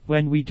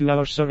When we do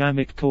our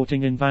ceramic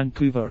coating in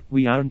Vancouver,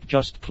 we aren't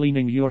just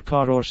cleaning your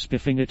car or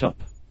spiffing it up.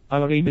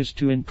 Our aim is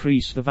to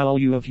increase the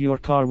value of your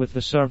car with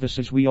the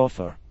services we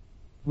offer.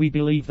 We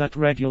believe that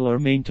regular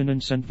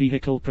maintenance and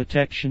vehicle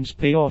protections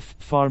pay off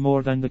far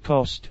more than the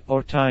cost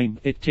or time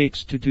it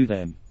takes to do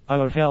them.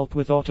 Our help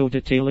with auto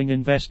detailing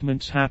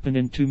investments happen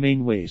in two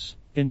main ways: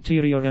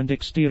 interior and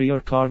exterior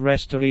car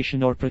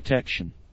restoration or protection.